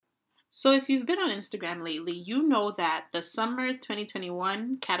So if you've been on Instagram lately, you know that the summer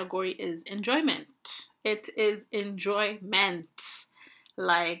 2021 category is enjoyment. It is enjoyment.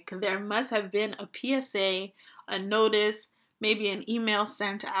 Like there must have been a PSA, a notice, maybe an email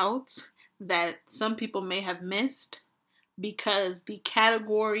sent out that some people may have missed because the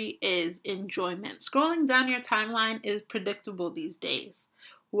category is enjoyment. Scrolling down your timeline is predictable these days.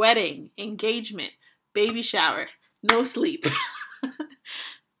 Wedding, engagement, baby shower, no sleep.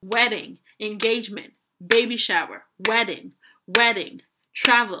 Wedding, engagement, baby shower, wedding,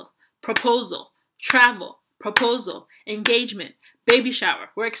 travel, proposal, engagement, baby shower,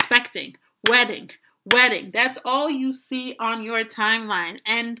 we're expecting, wedding. That's all you see on your timeline.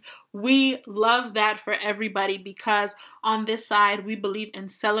 And we love that for everybody because on this side, we believe in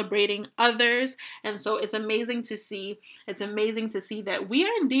celebrating others. And so it's amazing to see. It's amazing to see that we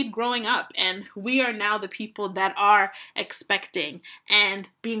are indeed growing up and we are now the people that are expecting and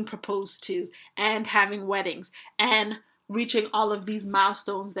being proposed to and having weddings and reaching all of these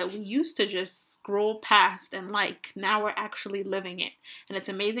milestones that we used to just scroll past and like. Now we're actually living it. And it's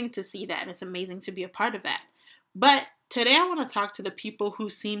amazing to see that, and it's amazing to be a part of that. But today I want to talk to the people who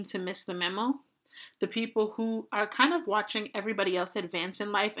seem to miss the memo, the people who are kind of watching everybody else advance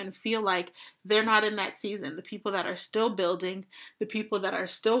in life and feel like they're not in that season, the people that are still building, the people that are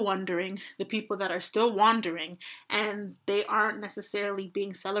still wondering, the people that are still wandering, and they aren't necessarily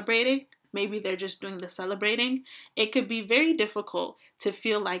being celebrated. Maybe they're just doing the celebrating. It could be very difficult to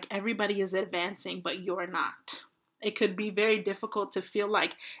feel like everybody is advancing, but you're not. It could be very difficult to feel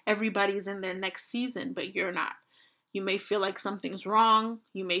like everybody's in their next season, but you're not. You may feel like something's wrong.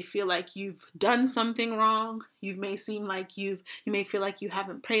 You may feel like you've done something wrong. You may feel like you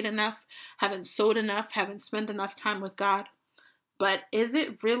haven't prayed enough, haven't sowed enough, haven't spent enough time with God. But is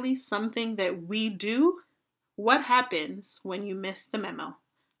it really something that we do? What happens when you miss the memo?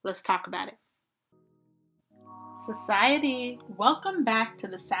 Let's talk about it. Society, welcome back to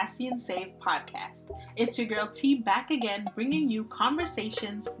the Sassy and Save podcast. It's your girl T back again, bringing you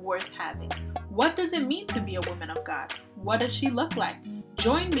conversations worth having. What does it mean to be a woman of God? What does she look like?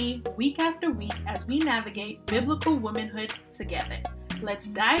 Join me week after week as we navigate biblical womanhood together. Let's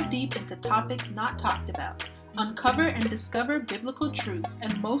dive deep into topics not talked about. Uncover and discover biblical truths,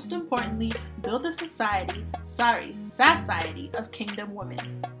 and most importantly, build a society of kingdom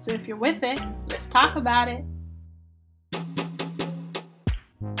women. So if you're with it, let's talk about it.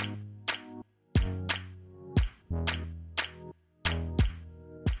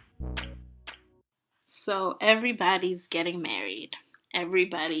 So everybody's getting married.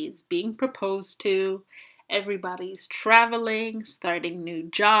 Everybody's being proposed to. Everybody's traveling, starting new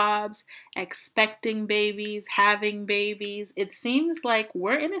jobs, expecting babies, having babies. It seems like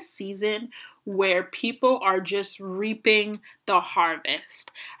we're in a season where people are just reaping the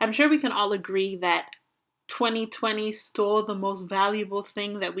harvest. I'm sure we can all agree that 2020 stole the most valuable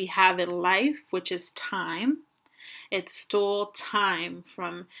thing that we have in life, which is time. It stole time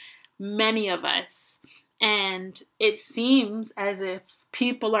from many of us. And it seems as if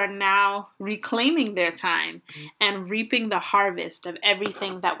people are now reclaiming their time and reaping the harvest of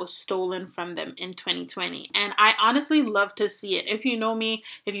everything that was stolen from them in 2020. And I honestly love to see it. If you know me,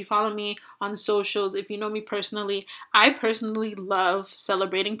 if you follow me on socials, if you know me personally, I personally love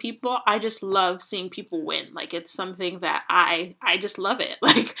celebrating people. I just love seeing people win. Like it's something that I just love it.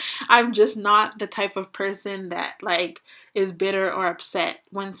 Like I'm just not the type of person that like is bitter or upset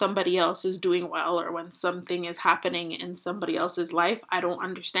when somebody else is doing well or when something is happening in somebody else's life. I don't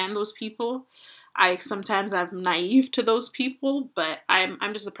understand those people. Sometimes I'm naive to those people, but I'm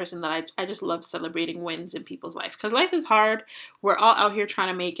just a person that I just love celebrating wins in people's life because life is hard. We're all out here trying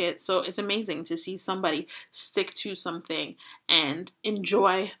to make it, so it's amazing to see somebody stick to something and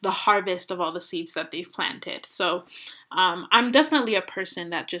enjoy the harvest of all the seeds that they've planted. So I'm definitely a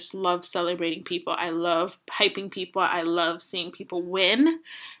person that just loves celebrating people. I love hyping people. I love seeing people win.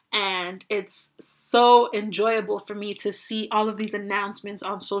 And it's so enjoyable for me to see all of these announcements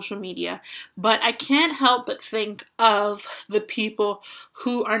on social media. But I can't help but think of the people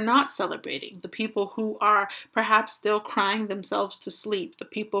who are not celebrating, the people who are perhaps still crying themselves to sleep, the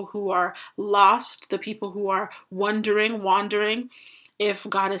people who are lost, the people who are wandering if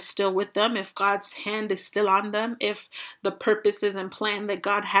God is still with them, if God's hand is still on them, if the purposes and plan that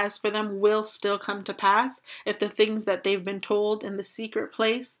God has for them will still come to pass, if the things that they've been told in the secret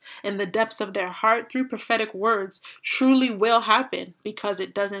place, in the depths of their heart, through prophetic words, truly will happen, because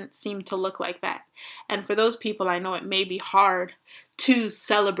it doesn't seem to look like that. And for those people, I know it may be hard to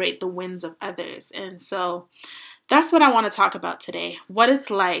celebrate the wins of others. And so that's what I want to talk about today, what it's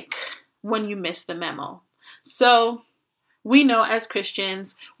like when you miss the memo. So We know as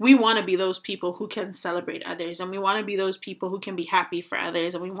Christians, we want to be those people who can celebrate others, and we want to be those people who can be happy for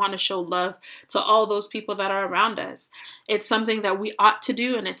others, and we want to show love to all those people that are around us. It's something that we ought to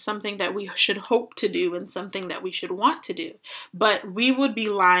do, and it's something that we should hope to do, and something that we should want to do. But we would be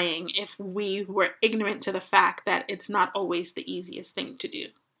lying if we were ignorant to the fact that it's not always the easiest thing to do.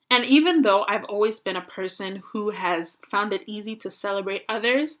 And even though I've always been a person who has found it easy to celebrate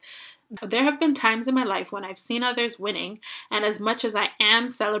others, there have been times in my life when I've seen others winning, and as much as I am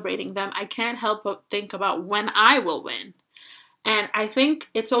celebrating them, I can't help but think about when I will win. And I think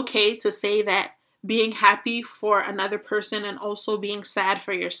it's okay to say that being happy for another person and also being sad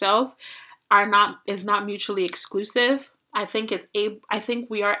for yourself is not mutually exclusive. I think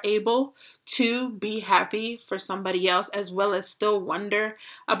we are able to be happy for somebody else as well as still wonder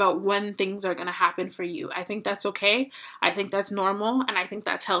about when things are going to happen for you. I think that's okay. I think that's normal, and I think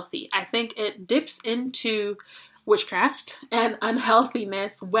that's healthy. I think it dips into witchcraft and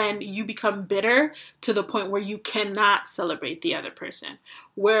unhealthiness when you become bitter to the point where you cannot celebrate the other person,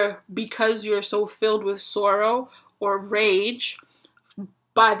 where because you're so filled with sorrow or rage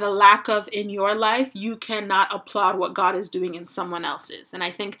by the lack of in your life, you cannot applaud what God is doing in someone else's. And I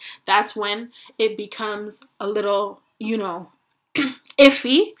think that's when it becomes a little,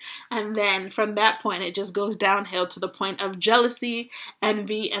 iffy. And then from that point, it just goes downhill to the point of jealousy,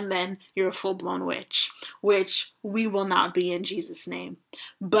 envy, and then you're a full-blown witch, which we will not be in Jesus' name.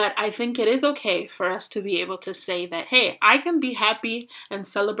 But I think it is okay for us to be able to say that, hey, I can be happy and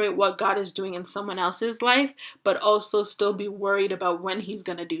celebrate what God is doing in someone else's life, but also still be worried about when he's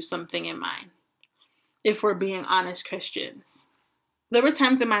going to do something in mine, if we're being honest Christians. There were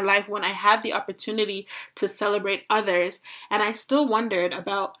times in my life when I had the opportunity to celebrate others, and I still wondered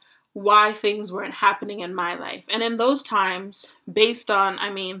about why things weren't happening in my life. And in those times, based on,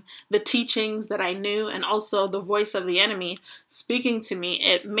 the teachings that I knew and also the voice of the enemy speaking to me,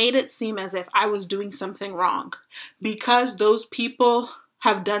 it made it seem as if I was doing something wrong. Because those people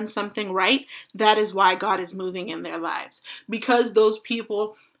have done something right, that is why God is moving in their lives. Because those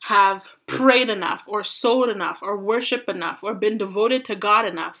people have prayed enough or sold enough or worshiped enough or been devoted to God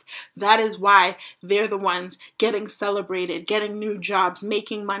enough, that is why they're the ones getting celebrated, getting new jobs,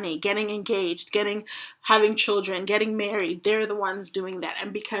 making money, getting engaged, having children, getting married. They're the ones doing that.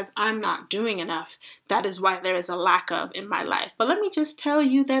 And because I'm not doing enough, that is why there is a lack of in my life. But let me just tell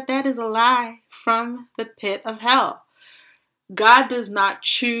you that that is a lie from the pit of hell. God does not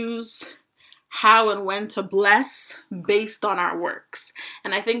choose how and when to bless based on our works.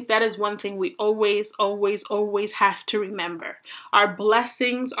 And I think that is one thing we always, always, always have to remember. Our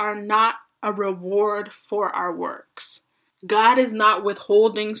blessings are not a reward for our works. God is not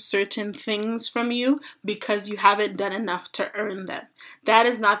withholding certain things from you because you haven't done enough to earn them. That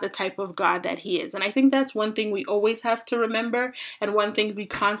is not the type of God that he is. And I think that's one thing we always have to remember, and one thing we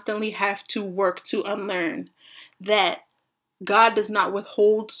constantly have to work to unlearn, that God does not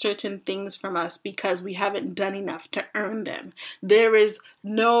withhold certain things from us because we haven't done enough to earn them. There is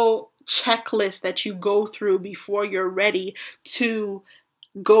no checklist that you go through before you're ready to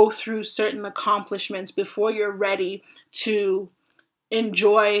go through certain accomplishments, before you're ready to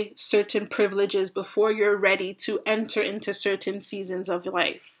enjoy certain privileges, before you're ready to enter into certain seasons of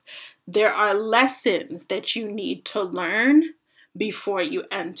life. There are lessons that you need to learn before you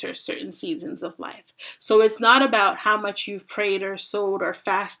enter certain seasons of life. So it's not about how much you've prayed or sold or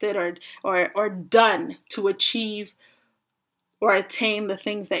fasted or done to achieve or attain the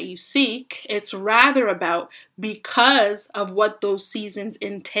things that you seek. It's rather about, because of what those seasons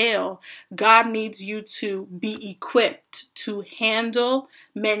entail, God needs you to be equipped to handle,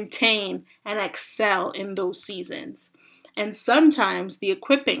 maintain, and excel in those seasons. And sometimes the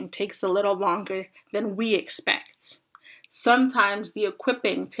equipping takes a little longer than we expect. Sometimes the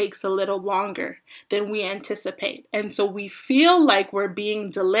equipping takes a little longer than we anticipate. And so we feel like we're being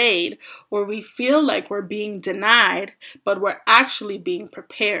delayed, or we feel like we're being denied, but we're actually being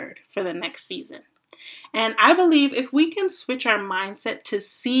prepared for the next season. And I believe if we can switch our mindset to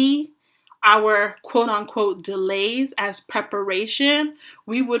see our quote unquote delays as preparation,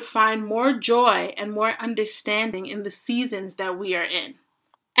 we would find more joy and more understanding in the seasons that we are in.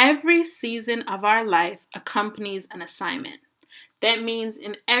 Every season of our life accompanies an assignment. That means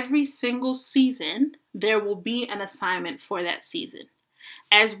in every single season, there will be an assignment for that season.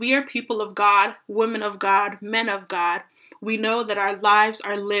 As we are people of God, women of God, men of God, we know that our lives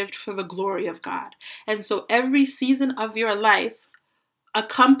are lived for the glory of God. And so every season of your life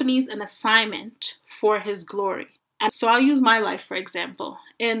accompanies an assignment for his glory. And so I'll use my life for example.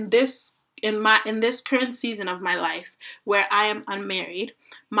 In this current season of my life where I am unmarried,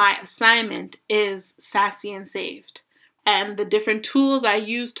 my assignment is sassy and saved. And the different tools I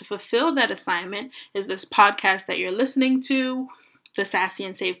use to fulfill that assignment is this podcast that you're listening to, the Sassy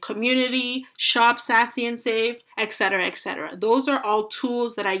and Saved community, Shop Sassy and Saved, etc., etc. Those are all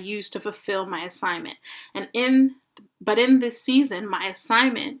tools that I use to fulfill my assignment. But in this season, my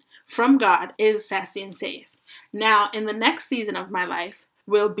assignment from God is Sassy and Saved. Now, in the next season of my life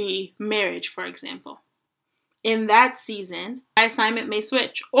will be marriage, for example. In that season, my assignment may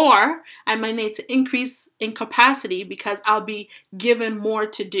switch, or I might need to increase in capacity because I'll be given more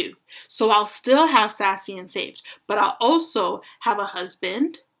to do. So I'll still have Sassy and Saved, but I'll also have a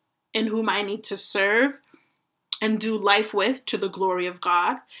husband in whom I need to serve and do life with to the glory of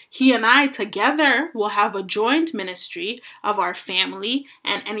God. He and I together will have a joint ministry of our family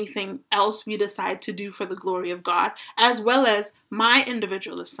and anything else we decide to do for the glory of God, as well as my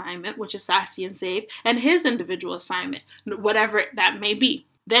individual assignment, which is Sassy and Saved, and his individual assignment, whatever that may be.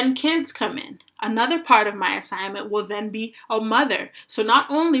 Then kids come in. Another part of my assignment will then be a mother. So not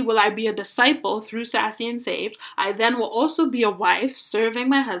only will I be a disciple through Sassy and Saved, I then will also be a wife serving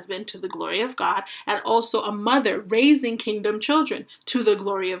my husband to the glory of God, and also a mother raising kingdom children to the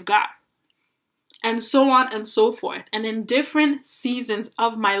glory of God. And so on and so forth. And in different seasons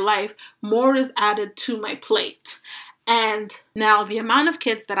of my life, more is added to my plate. And now the amount of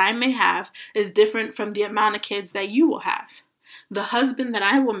kids that I may have is different from the amount of kids that you will have. The husband that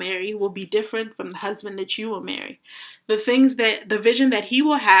I will marry will be different from the husband that you will marry. The vision that he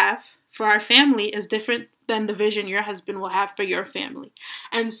will have for our family is different than the vision your husband will have for your family.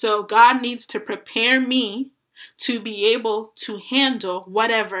 And so God needs to prepare me to be able to handle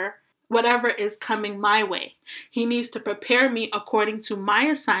whatever is coming my way. He needs to prepare me according to my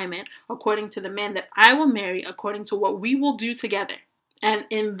assignment, according to the man that I will marry, according to what we will do together. And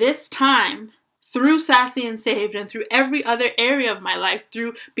in this time, through Sassy and Saved and through every other area of my life,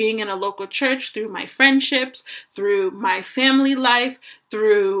 through being in a local church, through my friendships, through my family life,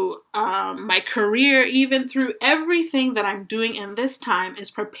 through my career, even through everything that I'm doing in this time is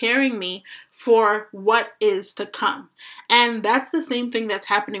preparing me for what is to come. And that's the same thing that's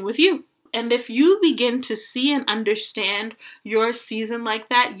happening with you. And if you begin to see and understand your season like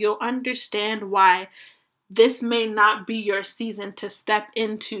that, you'll understand why this may not be your season to step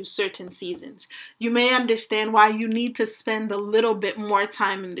into certain seasons. You may understand why you need to spend a little bit more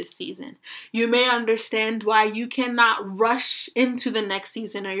time in this season. You may understand why you cannot rush into the next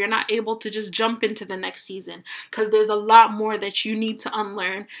season, or you're not able to just jump into the next season, because there's a lot more that you need to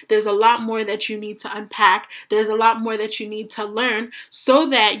unlearn. There's a lot more that you need to unpack. There's a lot more that you need to learn so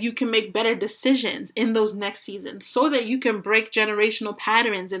that you can make better decisions in those next seasons, so that you can break generational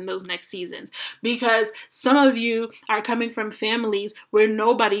patterns in those next seasons. Because some of you are coming from families where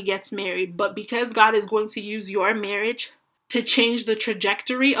nobody gets married, but because God is going to use your marriage to change the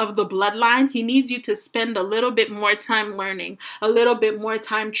trajectory of the bloodline, he needs you to spend a little bit more time learning, a little bit more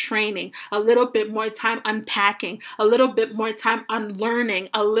time training, a little bit more time unpacking, a little bit more time unlearning,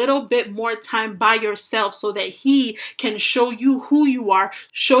 a little bit more time by yourself so that he can show you who you are,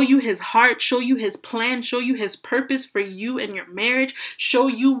 show you his heart, show you his plan, show you his purpose for you and your marriage, show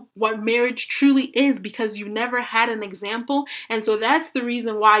you what marriage truly is, because you never had an example. And so that's the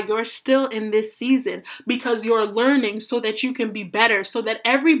reason why you're still in this season, because you're learning so that you can be better, so that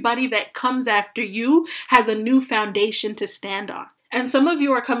everybody that comes after you has a new foundation to stand on. And some of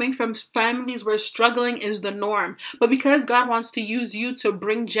you are coming from families where struggling is the norm. But because God wants to use you to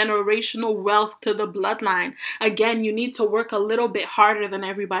bring generational wealth to the bloodline, again, you need to work a little bit harder than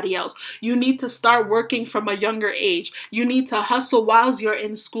everybody else. You need to start working from a younger age. You need to hustle whilst you're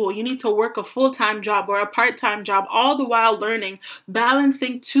in school. You need to work a full-time job or a part-time job, all the while learning,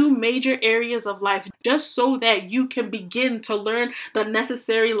 balancing two major areas of life, just so that you can begin to learn the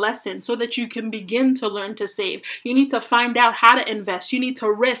necessary lessons, so that you can begin to learn to save. You need to find out how to invest. You need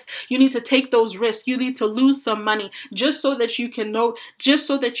to risk. You need to take those risks. You need to lose some money just so that you can know, just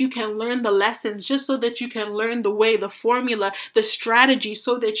so that you can learn the lessons, just so that you can learn the way, the formula, the strategy,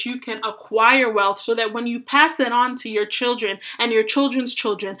 so that you can acquire wealth, so that when you pass it on to your children and your children's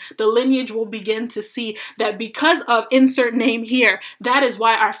children, the lineage will begin to see that because of insert name here, that is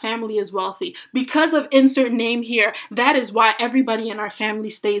why our family is wealthy. Because of insert name here, that is why everybody in our family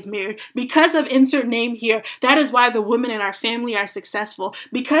stays married. Because of insert name here, that is why the women in our family are successful.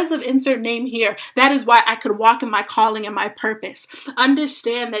 Because of insert name here, that is why I could walk in my calling and my purpose.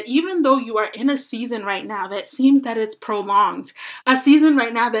 Understand that even though you are in a season right now that seems that it's prolonged, a season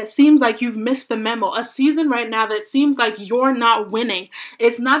right now that seems like you've missed the memo, a season right now that seems like you're not winning,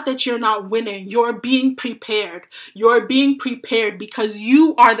 it's not that you're not winning. You're being prepared. You're being prepared because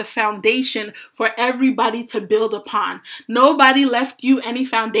you are the foundation for everybody to build upon. Nobody left you any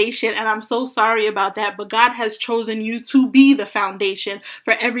foundation, and I'm so sorry about that, but God has chosen you to be the foundation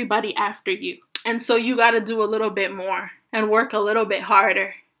for everybody after you. And so you got to do a little bit more and work a little bit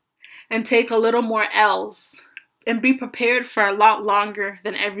harder and take a little more L's and be prepared for a lot longer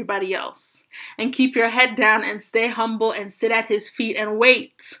than everybody else. And keep your head down and stay humble and sit at his feet and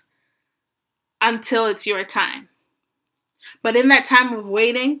wait until it's your time. But in that time of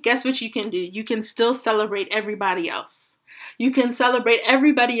waiting, guess what you can do? You can still celebrate everybody else. You can celebrate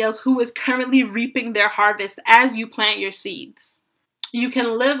everybody else who is currently reaping their harvest as you plant your seeds. You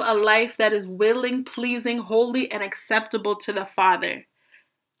can live a life that is willing, pleasing, holy, and acceptable to the Father,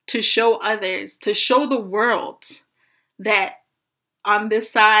 to show others, to show the world that on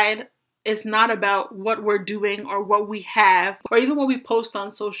this side, it's not about what we're doing or what we have or even what we post on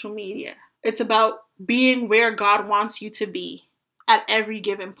social media. It's about being where God wants you to be at every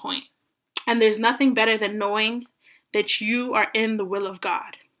given point. And there's nothing better than knowing that you are in the will of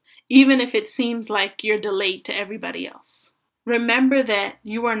God, even if it seems like you're delayed to everybody else. Remember that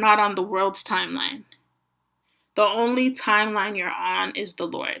you are not on the world's timeline. The only timeline you're on is the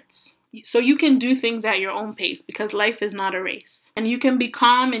Lord's. So you can do things at your own pace because life is not a race. And you can be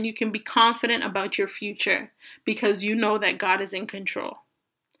calm and you can be confident about your future because you know that God is in control.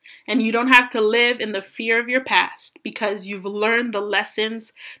 And you don't have to live in the fear of your past because you've learned the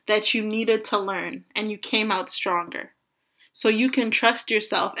lessons that you needed to learn and you came out stronger. So you can trust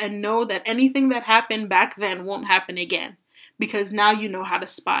yourself and know that anything that happened back then won't happen again because now you know how to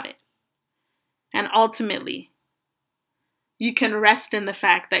spot it. And ultimately, you can rest in the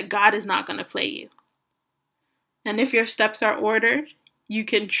fact that God is not going to play you. And if your steps are ordered, you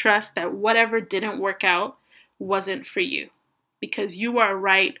can trust that whatever didn't work out wasn't for you because you are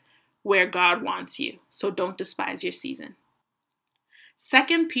right where God wants you. So don't despise your season.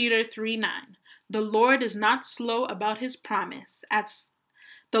 2 Peter 3:9. The Lord is not slow about his promise, as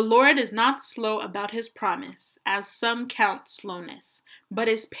some count slowness, but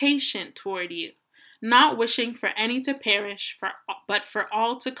is patient toward you, not wishing for any to perish, but for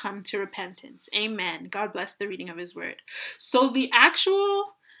all to come to repentance. Amen. God bless the reading of his word. So the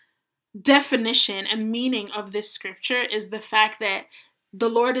actual definition and meaning of this scripture is the fact that the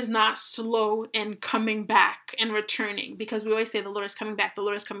Lord is not slow in coming back and returning, because we always say the Lord is coming back, the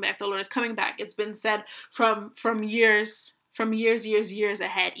Lord is coming back, the Lord is coming back. It's been said from years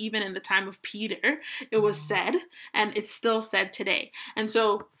ahead. Even in the time of Peter, it was said, and it's still said today. And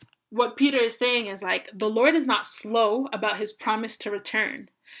so what Peter is saying is like, the Lord is not slow about his promise to return,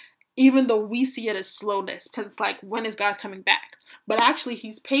 even though we see it as slowness, because it's like, when is God coming back? But actually,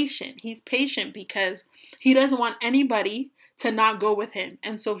 he's patient. He's patient because he doesn't want anybody to not go with him.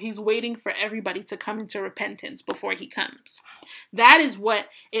 And so he's waiting for everybody to come into repentance before he comes. That is what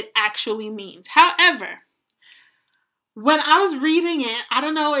it actually means. However, when I was reading it, I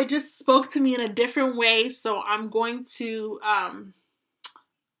don't know, it just spoke to me in a different way. So I'm going to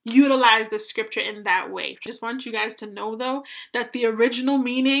utilize the scripture in that way. Just want you guys to know, though, that the original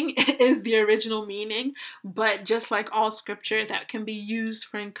meaning is the original meaning, but just like all scripture that can be used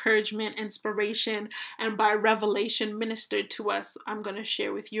for encouragement, inspiration, and by revelation ministered to us, I'm going to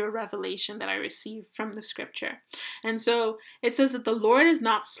share with you a revelation that I received from the scripture. And so it says that the Lord is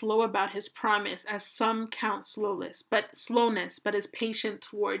not slow about his promise, as some count slowness, but is patient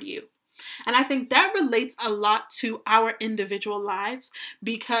toward you. And I think that relates a lot to our individual lives,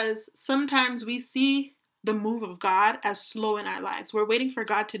 because sometimes we see the move of God as slow in our lives. We're waiting for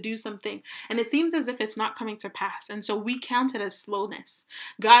God to do something, and it seems as if it's not coming to pass. And so we count it as slowness.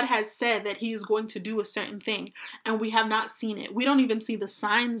 God has said that he is going to do a certain thing, and we have not seen it. We don't even see the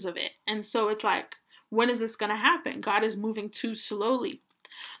signs of it. And so it's like, when is this going to happen? God is moving too slowly.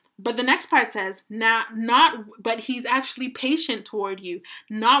 But the next part says, but he's actually patient toward you,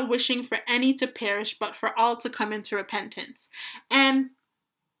 not wishing for any to perish, but for all to come into repentance. And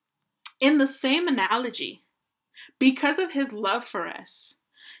in the same analogy, because of his love for us,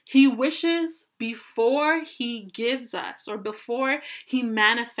 he wishes before he gives us, or before he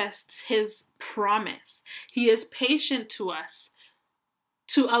manifests his promise, he is patient to us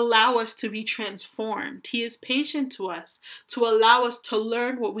to allow us to be transformed. He is patient to us to allow us to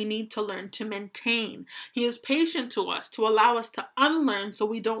learn what we need to learn to maintain. He is patient to us to allow us to unlearn so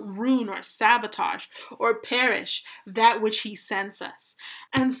we don't ruin or sabotage or perish that which he sends us.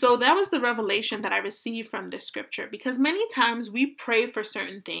 And so that was the revelation that I received from this scripture, because many times we pray for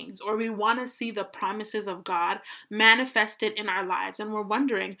certain things or we want to see the promises of God manifested in our lives, and we're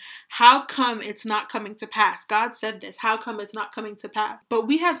wondering, how come it's not coming to pass? God said this, how come it's not coming to pass? But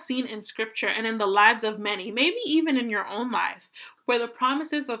we have seen in scripture and in the lives of many, maybe even in your own life, where the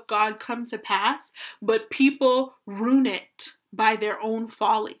promises of God come to pass, but people ruin it by their own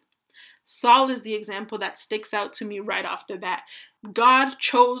folly. Saul is the example that sticks out to me right off the bat. God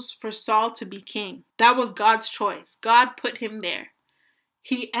chose for Saul to be king. That was God's choice. God put him there.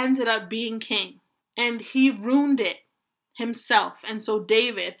 He ended up being king, and he ruined it himself. And so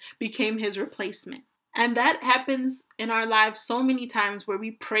David became his replacement. And that happens in our lives so many times, where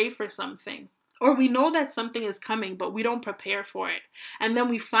we pray for something, or we know that something is coming, but we don't prepare for it. And then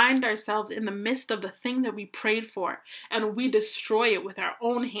we find ourselves in the midst of the thing that we prayed for, and we destroy it with our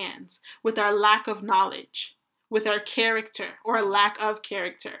own hands, with our lack of knowledge, with our character or lack of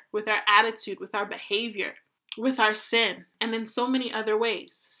character, with our attitude, with our behavior, with our sin, and in so many other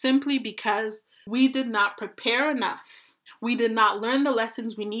ways, simply because we did not prepare enough. We did not learn the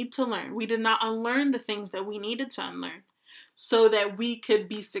lessons we need to learn. We did not unlearn the things that we needed to unlearn so that we could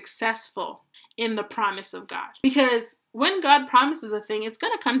be successful in the promise of God. Because when God promises a thing, it's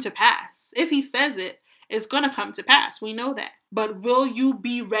going to come to pass. If he says it, it's going to come to pass. We know that. But will you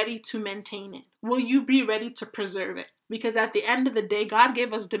be ready to maintain it? Will you be ready to preserve it? Because at the end of the day, God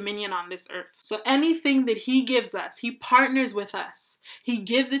gave us dominion on this earth. So anything that he gives us, he partners with us. He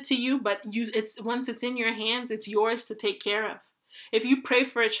gives it to you, but once it's in your hands, it's yours to take care of. If you pray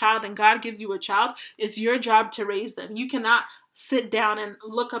for a child and God gives you a child, it's your job to raise them. You cannot sit down and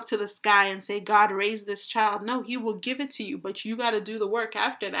look up to the sky and say, God, raise this child. No, he will give it to you, but you got to do the work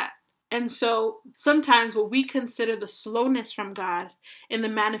after that. And so sometimes what we consider the slowness from God in the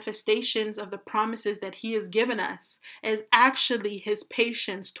manifestations of the promises that he has given us is actually his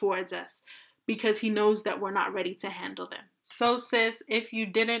patience towards us, because he knows that we're not ready to handle them. So sis, if you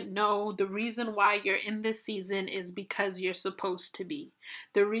didn't know, the reason why you're in this season is because you're supposed to be.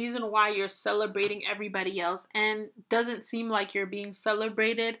 The reason why you're celebrating everybody else and doesn't seem like you're being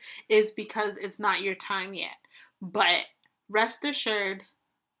celebrated is because it's not your time yet. But rest assured,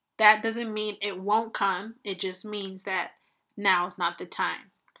 that doesn't mean it won't come. It just means that now is not the time.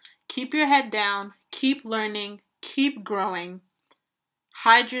 Keep your head down, keep learning, keep growing.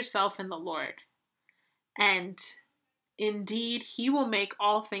 Hide yourself in the Lord. And indeed, he will make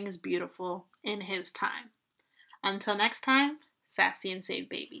all things beautiful in his time. Until next time, Sassy and Saved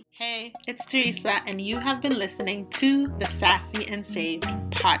baby. Hey, it's Teresa, and you have been listening to the Sassy and Saved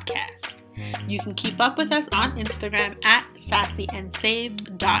podcast. You can keep up with us on Instagram at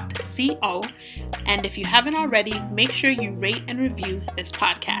sassyandsaved.co. And if you haven't already, make sure you rate and review this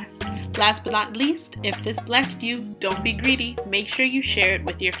podcast. Last but not least, if this blessed you, don't be greedy. Make sure you share it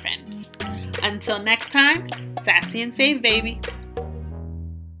with your friends. Until next time, Sassy and Saved, baby.